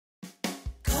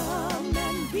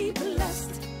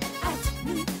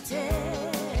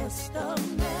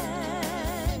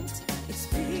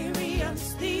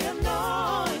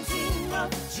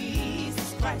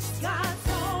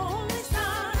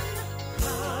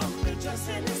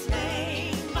in his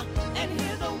name and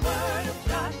hear the word of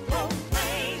God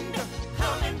proclaimed.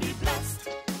 Come and be blessed.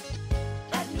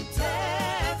 That New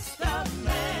Testament.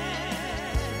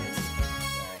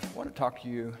 I want to talk to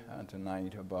you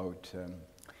tonight about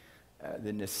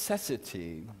the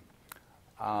necessity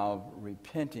of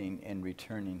repenting and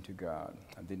returning to God.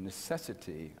 The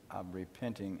necessity of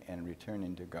repenting and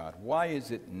returning to God. Why is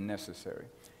it necessary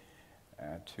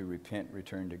to repent,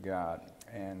 return to God?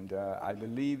 And I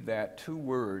believe that two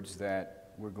words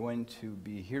that we're going to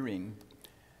be hearing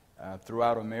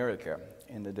throughout America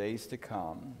in the days to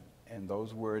come, and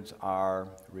those words are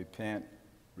repent,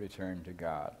 return to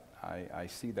God. I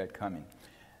see that coming.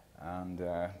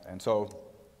 And so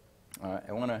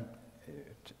I want to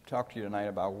talk to you tonight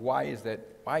about why is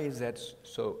that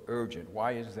so urgent?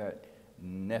 Why is that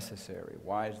necessary?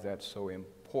 Why is that so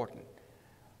important?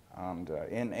 And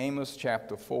in Amos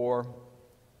chapter 4,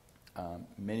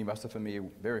 many of us are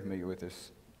very familiar with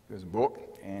this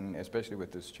book, and especially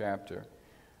with this chapter.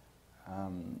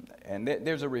 And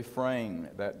there's a refrain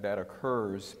that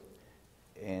occurs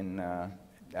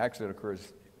actually it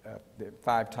occurs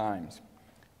 5 times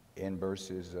in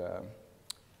verses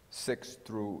 6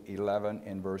 through 11.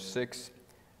 In verse 6,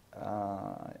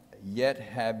 yet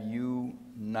have you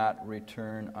not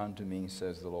returned unto me,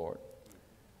 says the Lord.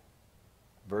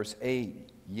 Verse 8,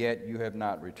 yet you have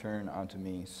not returned unto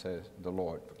me, says the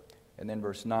Lord. And then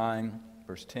verse 9,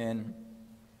 verse 10,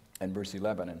 and verse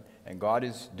 11. And God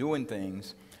is doing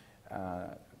things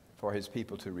for his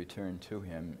people to return to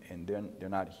him, and they're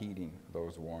not heeding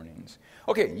those warnings.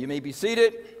 Okay, you may be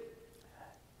seated.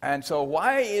 And so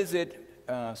why is it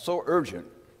so urgent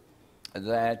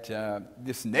that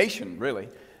this nation really,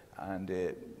 and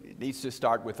it needs to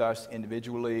start with us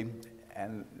individually,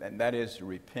 and that is to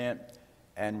repent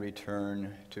and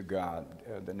return to God.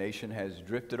 The nation has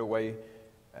drifted away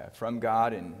from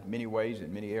God in many ways,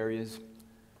 in many areas,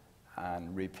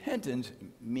 and repentance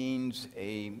means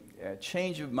a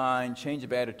change of mind, change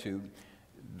of attitude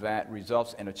that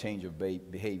results in a change of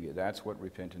behavior. That's what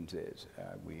repentance is.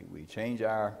 We change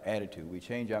our attitude, we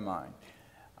change our mind.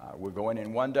 We're going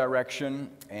in one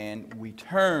direction, and we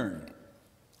turn,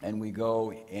 and we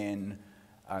go in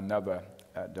another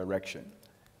direction.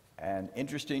 And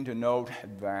interesting to note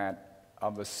that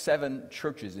of the 7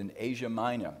 churches in Asia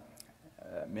Minor,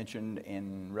 mentioned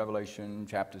in Revelation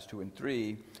chapters 2 and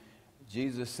 3,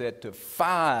 Jesus said to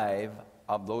 5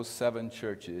 of those 7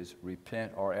 churches,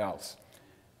 repent or else.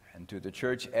 And to the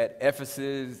church at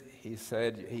Ephesus, he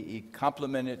said, he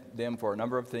complimented them for a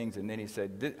number of things, and then he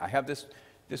said, I have this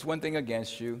one thing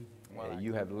against you.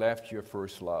 You have left your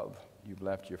first love. You've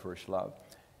left your first love.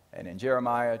 And in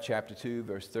Jeremiah chapter 2,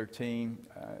 verse 13,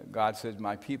 God says,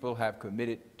 my people have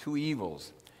committed 2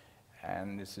 evils.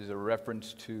 And this is a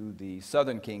reference to the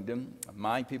southern kingdom.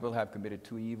 My people have committed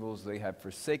 2 evils. They have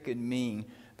forsaken me,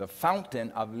 the fountain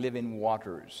of living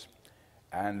waters.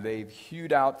 And they've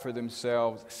hewed out for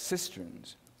themselves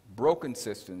cisterns, broken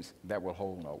cisterns that will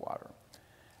hold no water.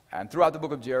 And throughout the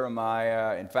book of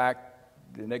Jeremiah, in fact,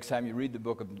 the next time you read the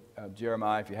book of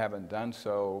Jeremiah, if you haven't done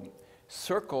so,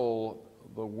 circle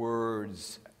the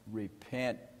words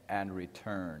repent and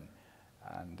return.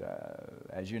 And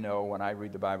as you know, when I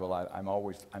read the Bible, I'm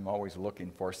always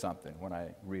looking for something. When I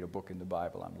read a book in the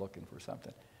Bible, I'm looking for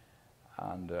something.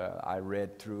 And I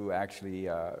read through actually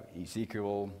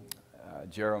Ezekiel,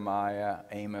 Jeremiah,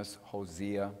 Amos,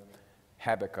 Hosea,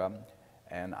 Habakkuk,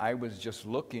 and I was just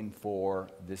looking for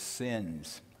the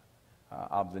sins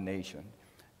of the nation.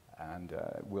 And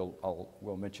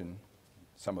we'll mention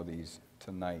some of these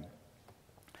tonight.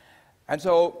 And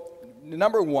so,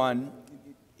 number one,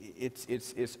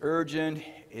 it's urgent,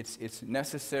 it's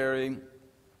necessary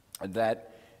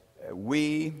that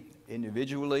we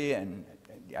individually and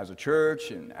as a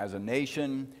church and as a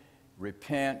nation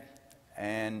repent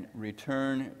and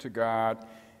return to God,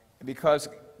 because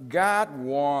God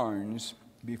warns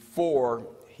before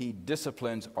he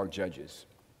disciplines or judges.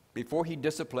 Before he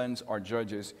disciplines or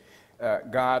judges,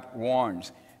 God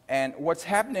warns. And what's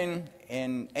happening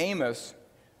in Amos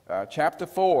chapter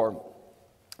 4,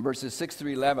 verses 6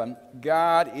 through 11,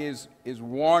 God is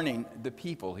warning the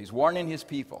people. He's warning his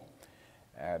people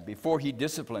before he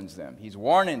disciplines them. He's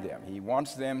warning them. He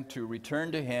wants them to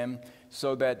return to him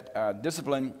so that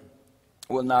discipline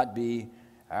will not be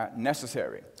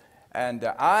necessary. And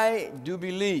I do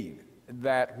believe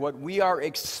that what we are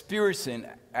experiencing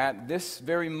at this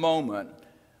very moment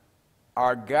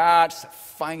are God's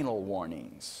final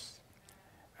warnings.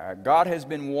 God has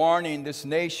been warning this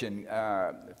nation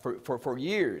for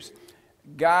years.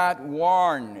 God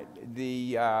warned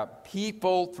the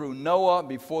people through Noah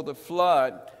before the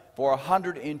flood for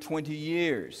 120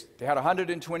 years. They had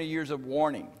 120 years of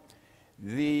warning.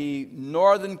 The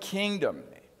northern kingdom,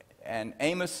 and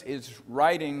Amos is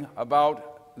writing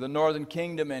about the northern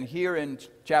kingdom, and here in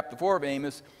chapter 4 of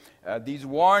Amos, these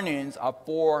warnings are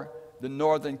for the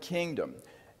northern kingdom.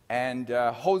 And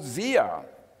Hosea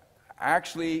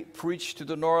actually preached to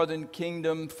the northern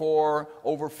kingdom for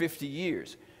over 50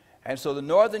 years. And so the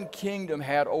northern kingdom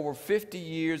had over 50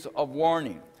 years of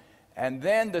warning. And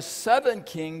then the southern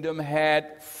kingdom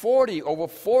had over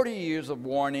 40 years of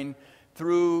warning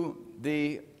through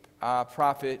the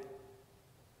prophet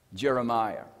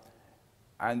Jeremiah.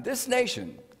 And this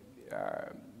nation,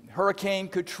 Hurricane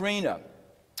Katrina,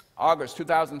 August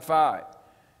 2005,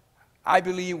 I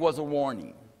believe was a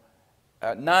warning.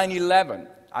 9/11,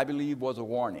 I believe was a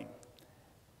warning.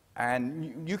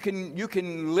 And you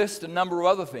can list a number of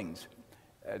other things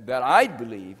that I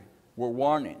believe were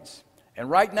warnings. And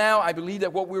right now, I believe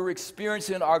that what we're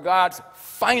experiencing are God's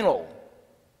final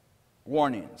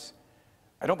warnings.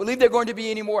 I don't believe there are going to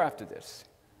be any more after this.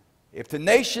 If the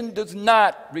nation does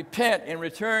not repent and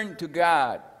return to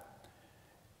God,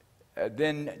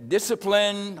 then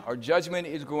discipline or judgment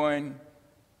is going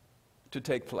to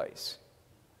take place.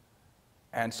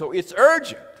 And so it's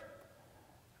urgent.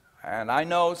 And I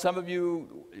know some of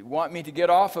you want me to get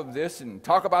off of this and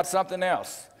talk about something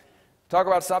else. Talk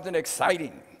about something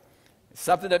exciting.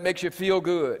 Something that makes you feel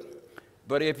good.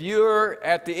 But if you're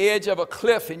at the edge of a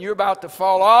cliff and you're about to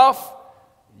fall off,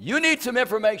 you need some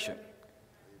information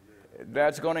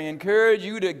that's going to encourage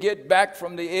you to get back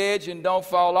from the edge and don't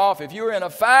fall off. If you're in a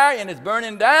fire and it's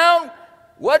burning down,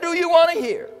 what do you want to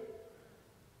hear?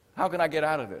 How can I get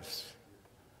out of this?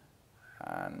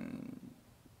 And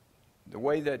the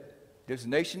way that this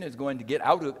nation is going to get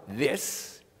out of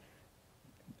this,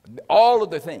 all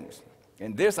of the things,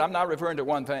 and this I'm not referring to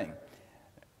one thing.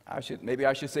 Maybe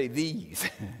I should say these,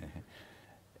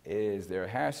 is there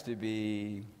has to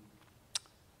be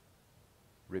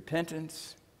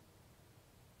repentance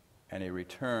and a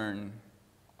return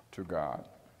to God.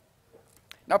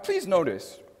 Now please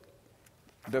notice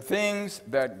the things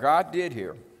that God did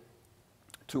here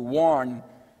to warn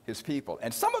his people.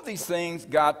 And some of these things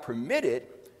God permitted,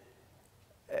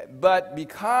 but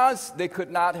because they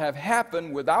could not have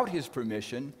happened without his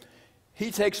permission,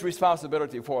 he takes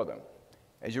responsibility for them.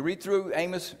 As you read through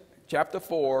Amos chapter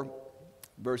 4,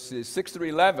 verses 6 through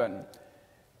 11,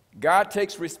 God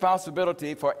takes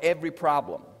responsibility for every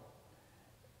problem.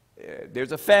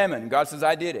 There's a famine. God says,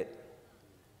 I did it.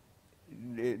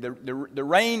 The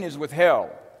rain is withheld.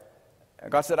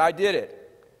 God said, I did it.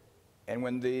 And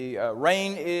when the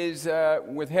rain is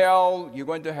withheld, you're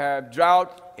going to have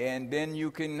drought, and then you're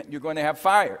going to have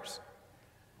fires.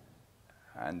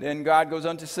 And then God goes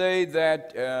on to say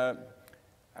that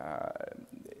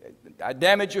I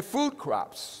damage your food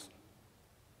crops.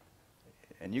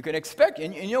 And you can expect,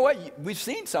 and you know what? We've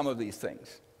seen some of these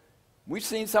things. We've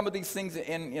seen some of these things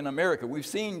in America. We've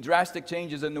seen drastic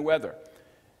changes in the weather.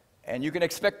 And you can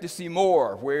expect to see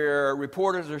more, where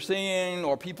reporters are seeing,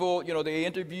 or people, they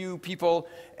interview people,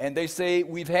 and they say,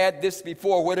 we've had this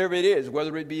before, whatever it is,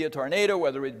 whether it be a tornado,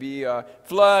 whether it be a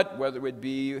flood, whether it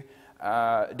be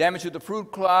damage to the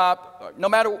fruit crop, no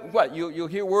matter what, you'll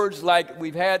hear words like,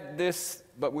 we've had this,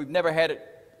 but we've never had it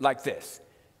like this.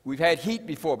 We've had heat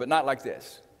before, but not like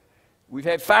this. We've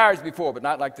had fires before, but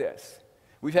not like this.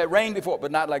 We've had rain before,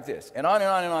 but not like this. And on and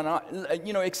on and on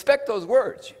and on. Expect those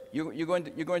words. You're going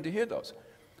to hear those.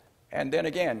 And then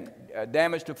again,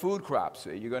 damage to food crops.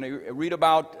 You're going to read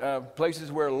about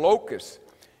places where locusts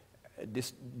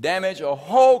damage a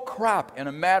whole crop in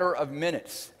a matter of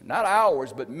minutes. Not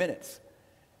hours, but minutes.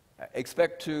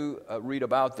 Expect to read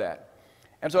about that.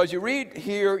 And so as you read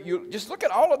here, you just look at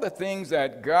all of the things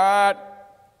that God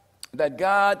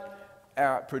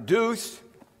produced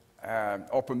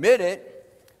or permitted.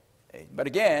 But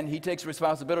again, he takes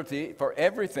responsibility for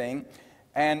everything.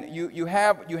 And you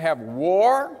have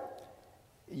war.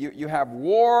 You have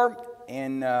war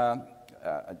in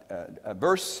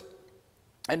verse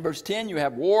 10. You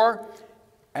have war,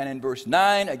 and in verse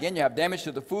 9 again you have damage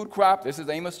to the food crop. This is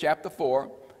Amos chapter 4.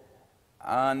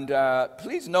 And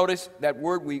please notice that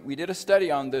word. We did a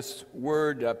study on this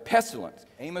word pestilence.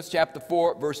 Amos chapter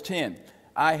 4, verse 10.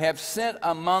 I have sent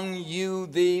among you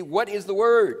what is the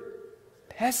word?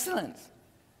 Pestilence.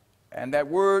 And that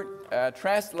word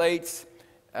translates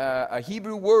a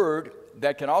Hebrew word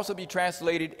that can also be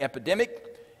translated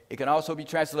epidemic. It can also be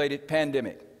translated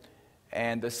pandemic.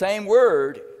 And the same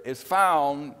word is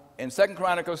found in 2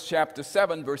 Chronicles chapter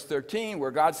 7, verse 13,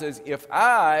 where God says, if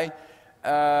I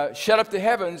shut up the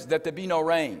heavens that there be no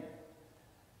rain,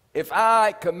 if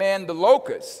I command the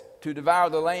locusts to devour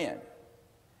the land,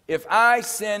 if I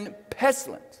send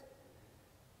pestilence.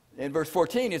 In verse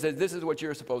 14, he says, this is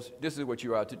what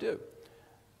you are to do.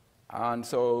 And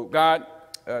so God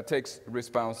takes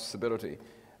responsibility.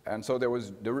 And so there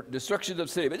was the destruction of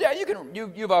the city. But yeah,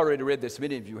 you've already read this,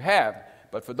 many of you have.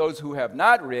 But for those who have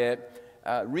not read,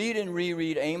 read and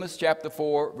reread Amos chapter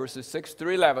 4, verses 6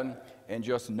 through 11, and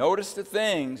just notice the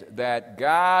things that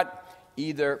God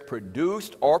either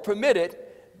produced or permitted,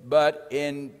 but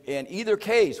in either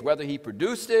case, whether he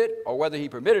produced it or whether he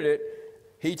permitted it,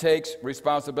 he takes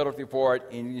responsibility for it,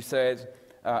 and he says,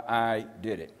 I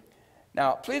did it.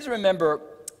 Now, please remember,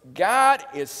 God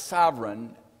is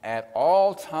sovereign at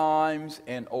all times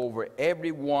and over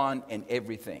everyone and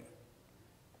everything.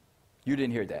 You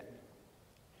didn't hear that.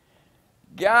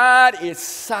 God is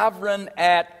sovereign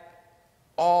at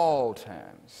all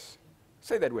times.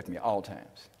 Say that with me, all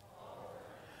times.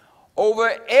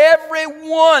 Over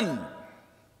everyone.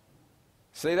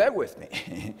 Say that with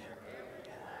me.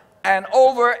 And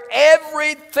over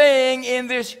everything in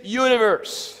this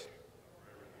universe.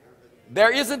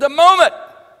 There isn't a moment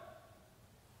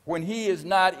when he is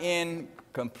not in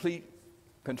complete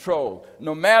control,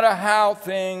 no matter how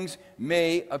things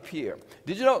may appear.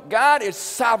 Did you know God is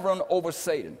sovereign over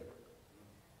Satan?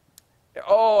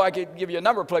 Oh, I could give you a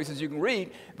number of places you can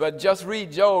read, but just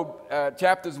read Job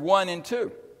chapters 1 and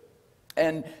 2.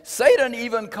 And Satan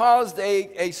even caused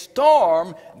a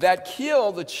storm that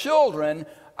killed the children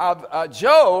of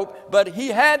Job, but he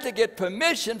had to get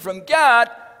permission from God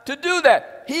to do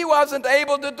that. He wasn't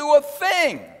able to do a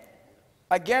thing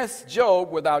against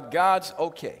Job without God's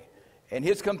okay. And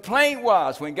his complaint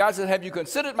was, when God said, have you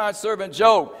considered my servant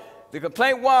Job? The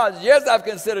complaint was, yes, I've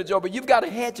considered Job, but you've got a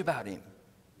hedge about him.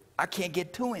 I can't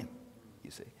get to him,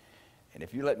 you see. And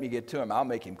if you let me get to him, I'll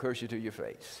make him curse you to your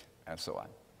face, and so on.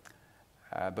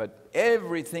 But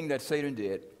everything that Satan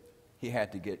did, he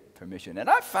had to get permission. And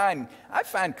I find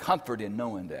comfort in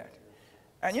knowing that.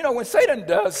 And, you know, when Satan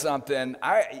does something,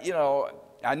 I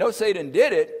know Satan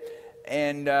did it.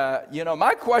 And,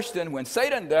 my question, when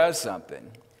Satan does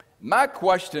something, my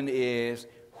question is,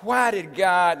 why did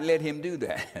God let him do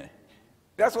that?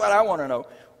 That's what I want to know.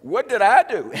 What did I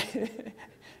do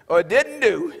or didn't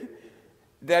do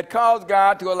that caused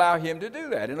God to allow him to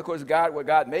do that? And, of course, what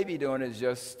God may be doing is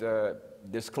just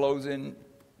disclosing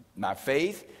my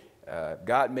faith.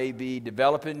 God may be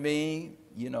developing me,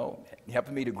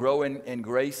 helping me to grow in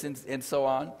grace and so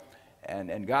on.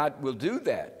 And God will do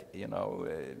that,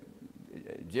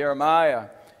 Jeremiah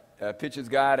pictures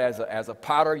God as a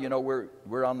potter.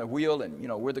 We're on the wheel, and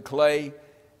we're the clay.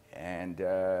 And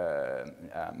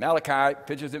Malachi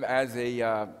pictures him as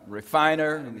a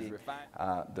refiner,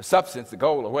 the substance, the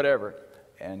gold, or whatever.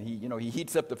 And he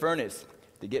heats up the furnace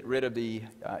to get rid of the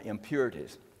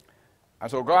impurities.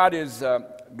 And so God is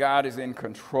in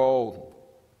control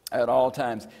at all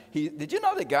times. Did you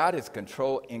know that God is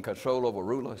in control over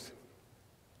rulers?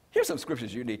 Here's some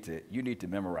scriptures you need to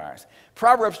memorize.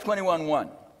 Proverbs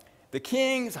 21:1. The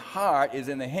king's heart is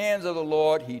in the hands of the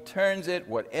Lord. He turns it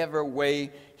whatever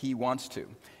way he wants to.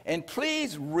 And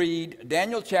please read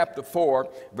Daniel chapter 4,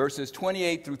 verses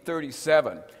 28 through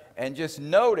 37. And just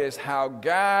notice how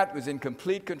God was in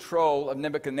complete control of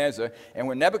Nebuchadnezzar. And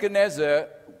when Nebuchadnezzar,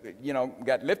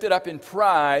 got lifted up in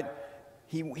pride,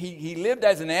 he lived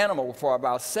as an animal for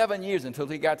about 7 years until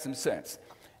he got some sense.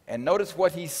 And notice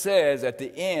what he says at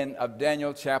the end of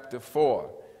Daniel chapter 4.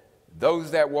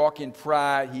 Those that walk in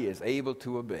pride, he is able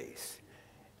to abase.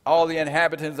 All the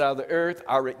inhabitants of the earth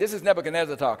are, this is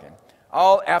Nebuchadnezzar talking,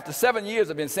 after 7 years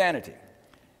of insanity,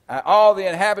 all the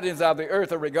inhabitants of the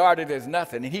earth are regarded as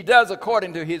nothing. And he does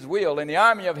according to his will in the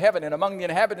army of heaven and among the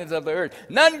inhabitants of the earth.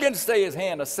 None can stay his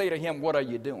hand or say to him, what are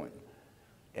you doing?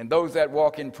 And those that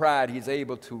walk in pride, he's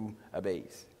able to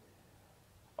abase.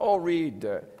 Oh, read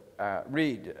Daniel.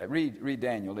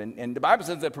 And the Bible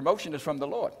says that promotion is from the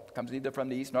Lord. It comes neither from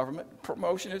the east nor from it.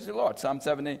 Promotion is the Lord. Psalm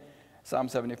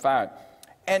 75.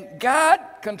 And God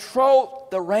controlled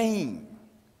the rain.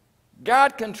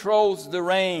 God controls the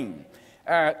rain.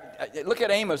 Look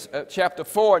at Amos chapter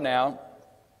 4 now.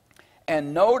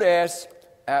 And notice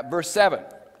verse 7.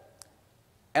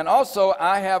 And also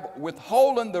I have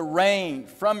withholden the rain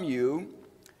from you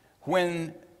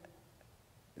when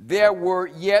there were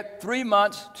yet 3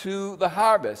 months to the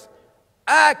harvest.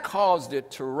 I caused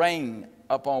it to rain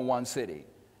upon one city,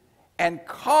 and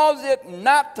caused it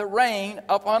not to rain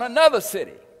upon another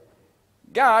city.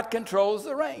 God controls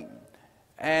the rain.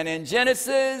 And in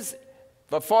Genesis,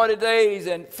 for 40 days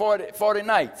and 40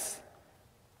 nights,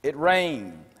 it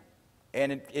rained.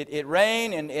 And it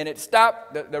rained, and it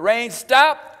stopped. The rain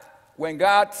stopped when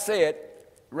God said,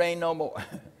 rain no more.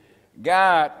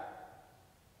 God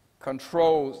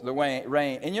controls the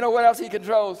rain. And you know what else he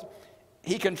controls?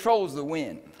 He controls the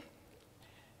wind.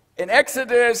 In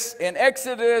Exodus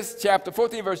chapter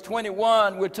 14, verse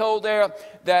 21, we're told there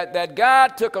that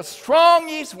God took a strong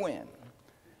east wind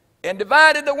and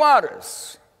divided the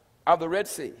waters of the Red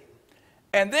Sea.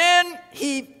 And then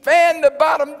he fanned the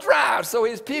bottom dry, so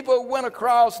his people went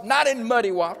across, not in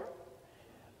muddy water,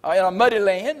 in a muddy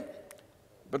land,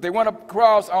 but they went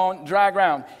across on dry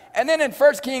ground. And then in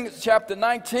 1 Kings chapter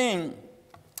 19,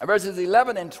 verses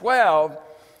 11 and 12,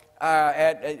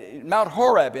 at Mount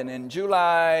Horeb in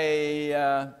July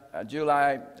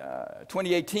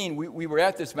 2018, we were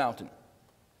at this mountain.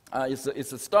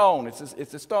 It's a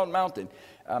stone mountain.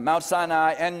 Mount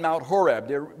Sinai and Mount Horeb,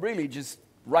 they're really just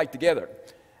right together.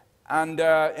 And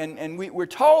we're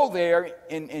told there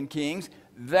in Kings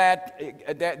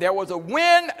that there was a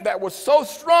wind that was so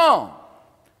strong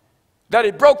that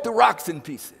it broke the rocks in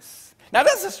pieces. Now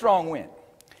that's a strong wind.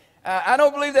 I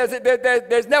don't believe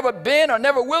there's never been or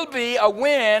never will be a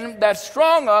wind that's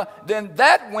stronger than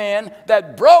that wind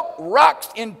that broke rocks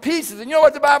in pieces. And you know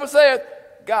what the Bible says?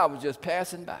 God was just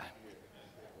passing by.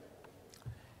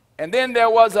 And then there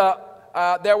was a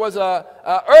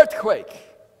earthquake.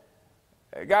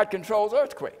 God controls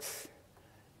earthquakes.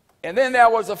 And then there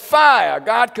was a fire.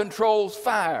 God controls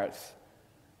fires.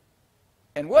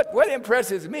 And what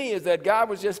impresses me is that God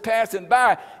was just passing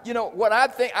by. You know,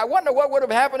 I wonder what would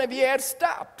have happened if he had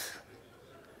stopped.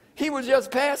 He was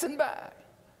just passing by.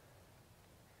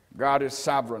 God is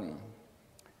sovereign.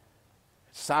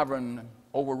 Sovereign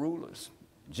over rulers.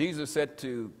 Jesus said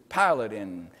to Pilate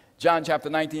in John chapter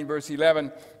 19, verse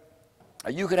 11,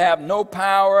 you could have no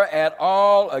power at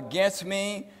all against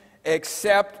me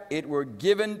except it were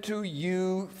given to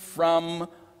you from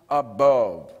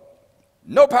above.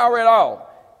 No power at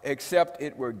all, except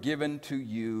it were given to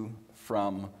you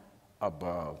from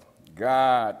above.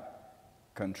 God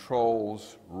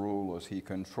controls rulers. He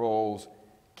controls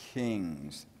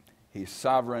kings. He's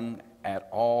sovereign at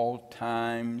all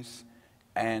times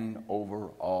and over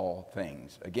all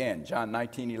things. Again, John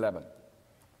 19:11.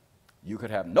 You could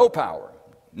have no power,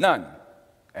 none,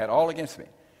 at all against me,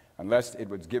 unless it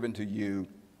was given to you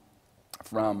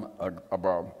from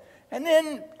above. And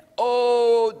then,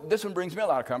 this one brings me a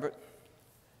lot of comfort.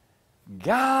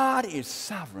 God is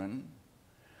sovereign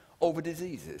over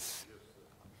diseases.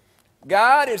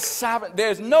 God is sovereign.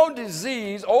 There's no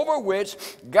disease over which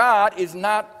God is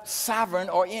not sovereign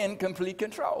or in complete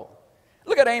control.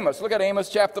 Look at Amos. Look at Amos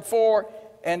chapter 4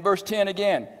 and verse 10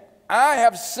 again. I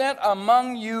have sent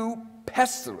among you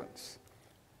pestilence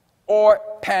or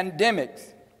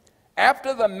pandemics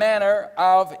after the manner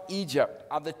of Egypt.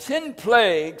 Of the 10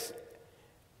 plagues,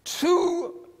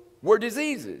 2 were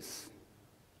diseases.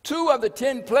 2 of the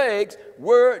 10 plagues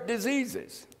were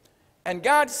diseases. And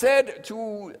God said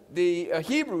to the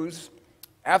Hebrews,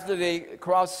 after they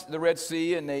crossed the Red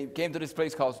Sea and they came to this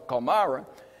place called Marah,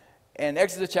 in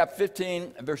Exodus chapter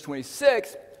 15, verse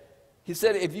 26, he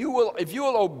said, if you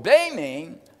will obey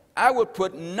me, I will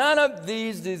put none of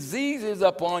these diseases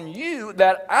upon you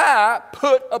that I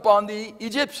put upon the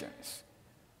Egyptians.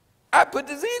 I put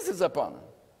diseases upon them.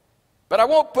 But I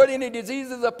won't put any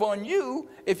diseases upon you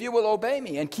if you will obey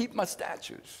me and keep my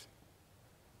statutes.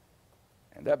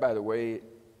 And that, by the way,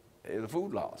 is the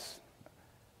food laws.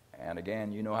 And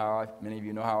again, you know many of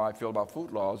you know how I feel about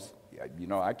food laws. You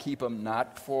know, I keep them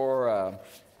not for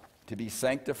to be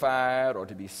sanctified or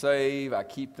to be saved. I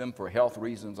keep them for health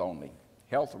reasons only.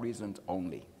 Health reasons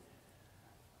only.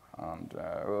 And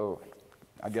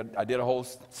I did a whole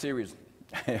series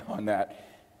on that.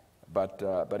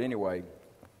 But anyway,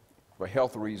 for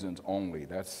health reasons only.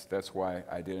 That's why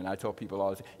I did it. And I tell people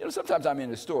all the time. You know, sometimes I'm in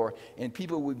the store and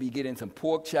people would be getting some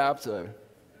pork chops or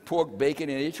pork bacon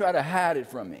and they try to hide it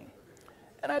from me.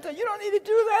 And I tell you don't need to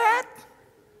do that.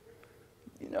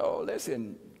 You know,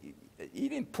 listen,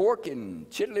 eating pork and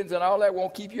chitlins and all that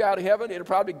won't keep you out of heaven. It'll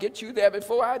probably get you there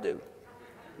before I do.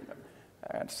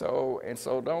 And so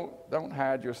don't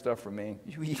hide your stuff from me.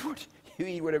 You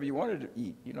eat whatever you wanted to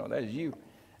eat. You know, that is you.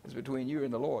 It's between you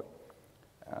and the Lord.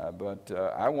 But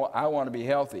I want to be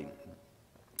healthy.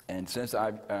 And since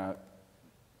I've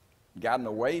gotten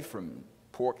away from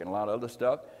pork and a lot of other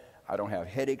stuff, I don't have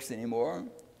headaches anymore.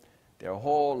 There are a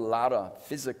whole lot of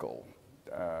physical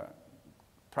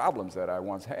problems that I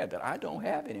once had that I don't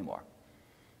have anymore.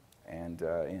 And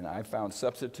I found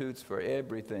substitutes for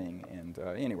everything. And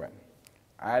anyway,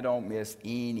 I don't miss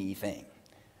anything.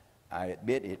 I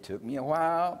admit it took me a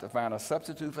while to find a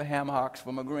substitute for ham hocks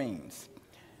for my greens.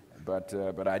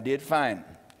 But I did find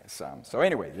some. So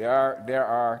anyway, there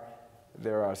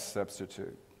are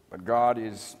substitutes. But God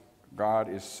is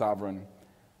sovereign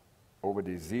over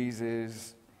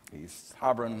diseases. He's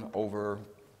sovereign over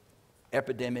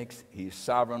epidemics. He's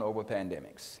sovereign over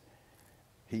pandemics.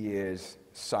 He is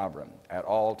sovereign at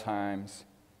all times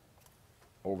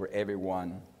over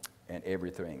everyone and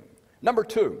everything. Number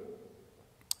two,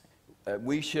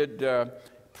 we should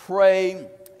pray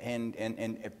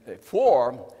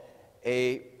for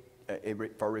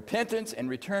repentance and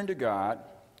return to God,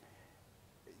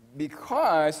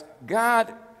 because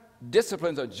God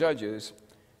disciplines or judges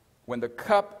when the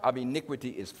cup of iniquity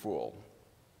is full.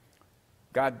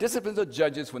 God disciplines or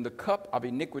judges when the cup of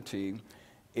iniquity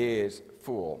is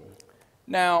full.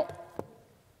 Now,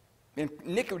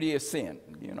 iniquity is sin.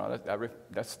 You know,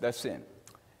 that's sin.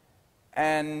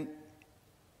 And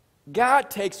God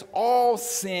takes all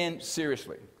sin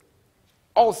seriously.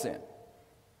 All sin.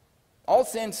 All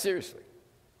sin seriously.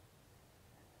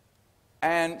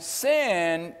 And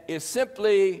sin is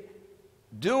simply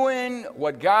doing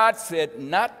what God said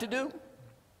not to do,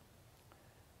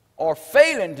 or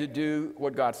failing to do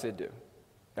what God said do.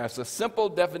 That's a simple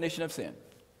definition of sin.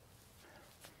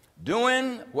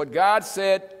 Doing what God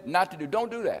said not to do. Don't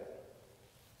do that.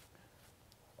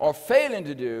 Or failing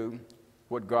to do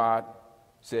what God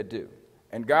said do.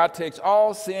 And God takes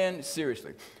all sin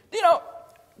seriously. You know,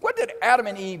 what did Adam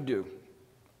and Eve do?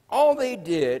 All they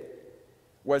did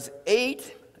was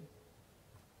ate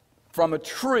from a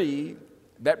tree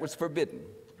that was forbidden.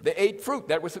 They ate fruit.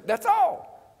 That's all.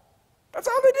 That's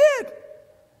all they did.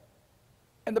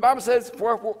 And the Bible says,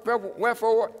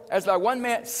 wherefore, as by one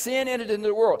man sin entered into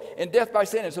the world, and death by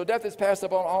sin, and so death is passed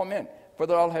upon all men, for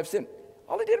they all have sinned.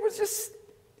 All they did was just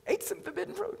ate some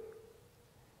forbidden fruit.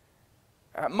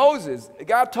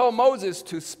 God told Moses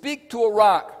to speak to a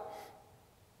rock.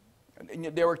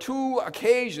 There were two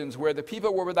occasions where the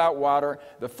people were without water.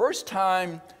 The first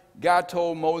time, God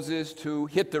told Moses to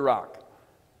hit the rock.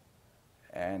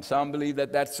 And some believe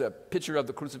that that's a picture of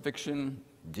the crucifixion,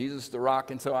 Jesus the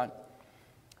rock, and so on.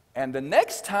 And the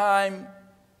next time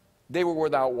they were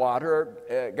without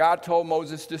water, God told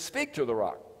Moses to speak to the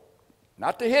rock.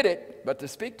 Not to hit it, but to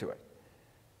speak to it.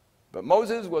 But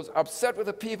Moses was upset with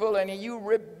the people, and you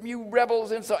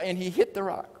rebels, and he hit the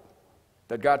rock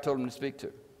that God told him to speak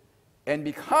to. And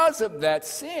because of that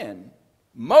sin,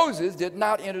 Moses did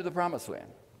not enter the promised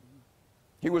land.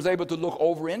 He was able to look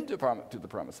over into the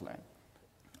promised land.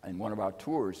 In one of our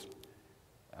tours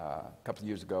a couple of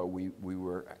years ago, we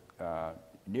were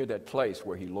near that place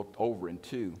where he looked over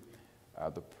into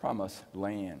the promised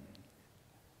land.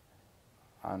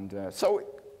 And so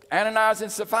Ananias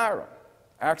and Sapphira,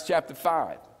 Acts chapter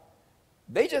 5,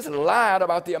 they just lied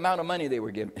about the amount of money they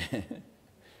were given.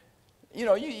 You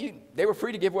know, they were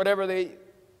free to give whatever they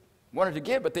wanted to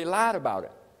give, but they lied about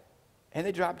it. And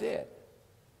they dropped dead.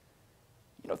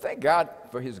 You know, thank God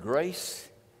for his grace.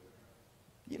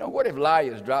 You know, what if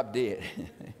liars drop dead?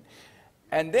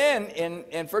 And then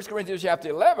in 1 Corinthians chapter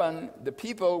 11, the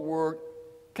people were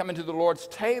coming to the Lord's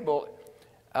table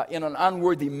in an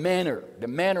unworthy manner, the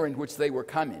manner in which they were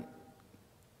coming.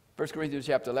 1 Corinthians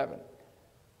chapter 11.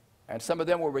 And some of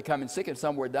them were becoming sick and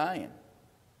some were dying.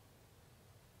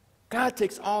 God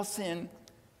takes all sin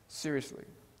seriously.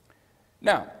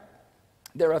 Now,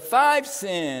 there are 5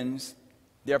 sins.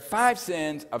 There are 5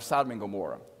 sins of Sodom and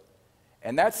Gomorrah.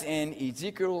 And that's in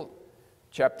Ezekiel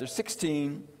chapter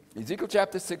 16,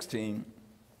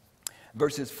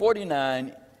 verses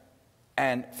 49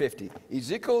 and 50.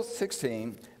 Ezekiel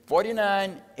 16,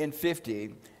 49 and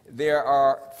 50, there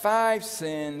are 5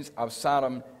 sins of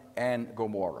Sodom and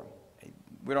Gomorrah.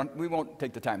 We won't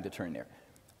take the time to turn there.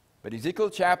 But Ezekiel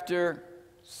chapter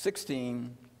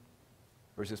 16,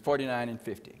 verses 49 and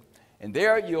 50. And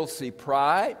there you'll see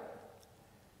pride.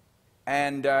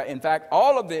 And in fact,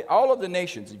 all of the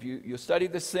nations, if you study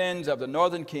the sins of the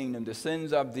northern kingdom, the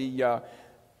sins of the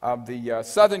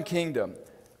southern kingdom,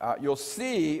 you'll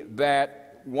see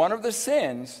that one of the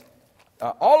sins,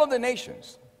 all of the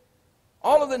nations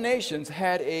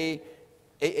had a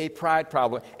pride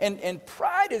problem. And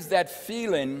pride is that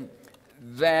feeling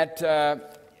that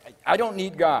I don't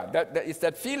need God. It's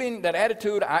that feeling, that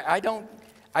attitude. I don't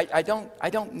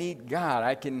need God.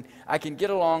 I can get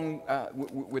along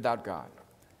without God.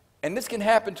 And this can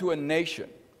happen to a nation,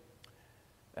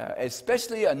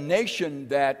 especially a nation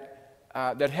that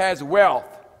has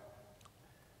wealth,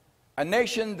 a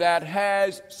nation that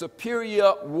has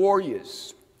superior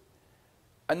warriors,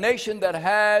 a nation that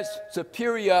has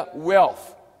superior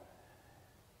wealth,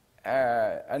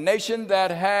 a nation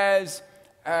that has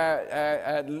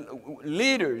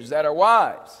leaders that are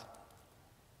wise,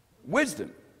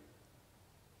 wisdom.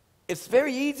 It's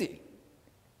very easy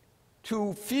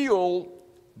to feel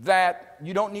that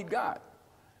you don't need God.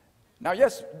 Now,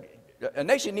 yes, A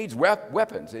nation needs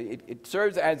weapons. It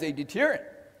serves as a deterrent.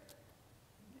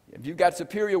 If you've got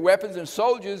superior weapons and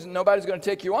soldiers, nobody's going to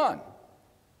take you on,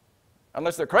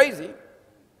 unless they're crazy.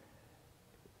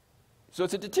 So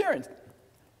it's a deterrent.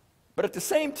 But at the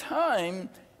same time,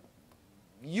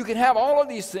 you can have all of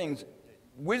these things: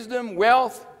 wisdom,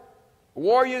 wealth,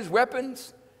 warriors,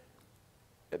 weapons.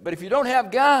 But if you don't have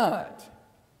God,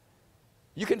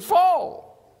 you can fall.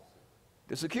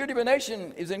 The security of a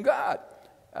nation is in God.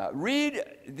 Read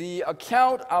the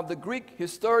account of the Greek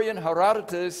historian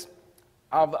Herodotus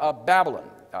of Babylon,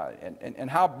 and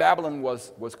how Babylon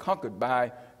was conquered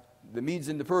by the Medes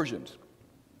and the Persians.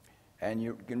 And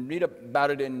you can read about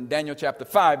it in Daniel chapter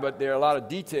 5, but there are a lot of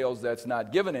details that's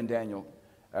not given in Daniel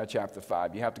chapter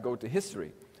 5. You have to go to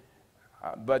history.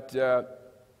 But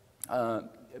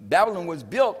Babylon was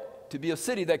built to be a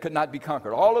city that could not be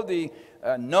conquered. All of the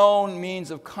known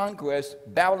means of conquest,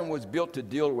 Babylon was built to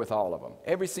deal with all of them,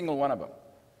 every single one of them.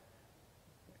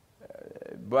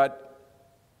 But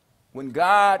when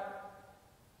God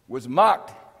was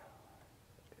mocked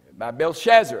by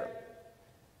Belshazzar,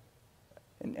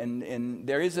 and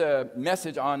there is a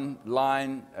message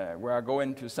online where I go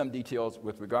into some details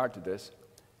with regard to this.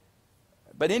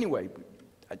 But anyway,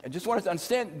 I just want us to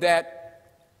understand that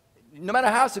no matter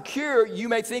how secure you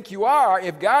may think you are,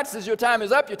 if God says your time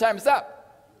is up, your time is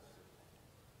up.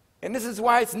 And this is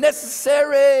why it's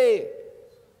necessary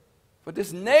for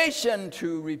this nation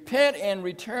to repent and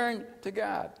return to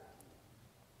God.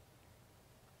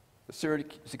 The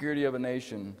security of a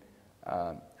nation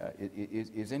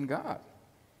is in God.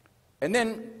 And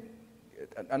then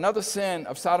another sin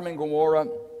of Sodom and Gomorrah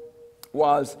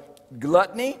was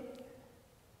gluttony.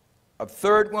 A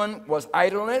third one was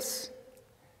idleness.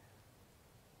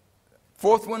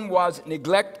 Fourth one was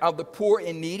neglect of the poor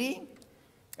and needy.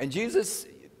 And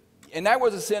that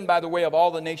was a sin, by the way, of all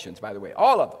the nations, by the way,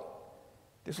 all of them.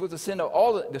 This was a sin of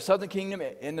all the southern kingdom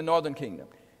and the northern kingdom.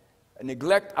 A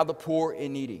neglect of the poor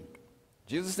and needy.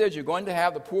 Jesus says you're going to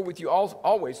have the poor with you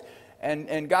always.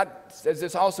 And God says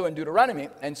this also in Deuteronomy.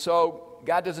 And so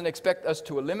God doesn't expect us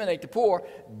to eliminate the poor,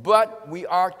 but we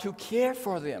are to care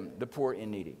for them, the poor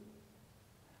and needy.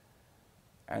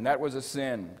 And that was a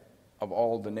sin of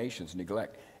all the nations,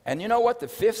 neglect. And you know what the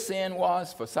fifth sin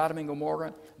was for Sodom and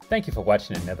Gomorrah? Thank you for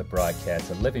watching another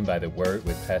broadcast of Living by the Word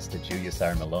with Pastor Julius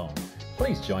R. Malone.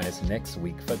 Please join us next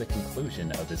week for the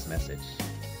conclusion of this message.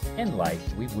 In life,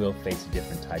 we will face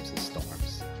different types of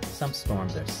storms. Some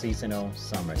storms are seasonal,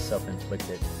 some are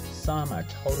self-inflicted, some are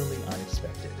totally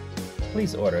unexpected.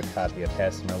 Please order a copy of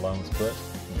Pastor Malone's book,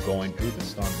 Going Through the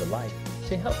Storms of Life,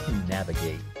 to help you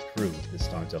navigate through the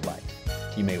storms of life.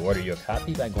 You may order your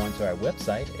copy by going to our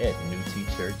website at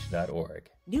newtchurch.org.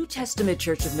 New Testament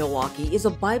Church of Milwaukee is a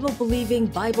Bible-believing,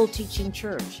 Bible-teaching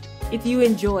church. If you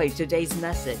enjoyed today's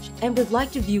message and would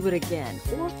like to view it again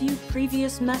or view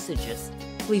previous messages,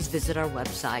 please visit our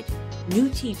website,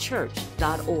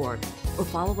 newtchurch.org, or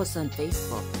follow us on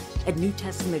Facebook at New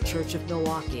Testament Church of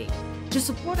Milwaukee. To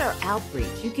support our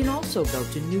outreach, you can also go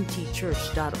to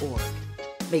newtchurch.org.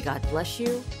 May God bless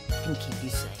you and keep you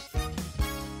safe.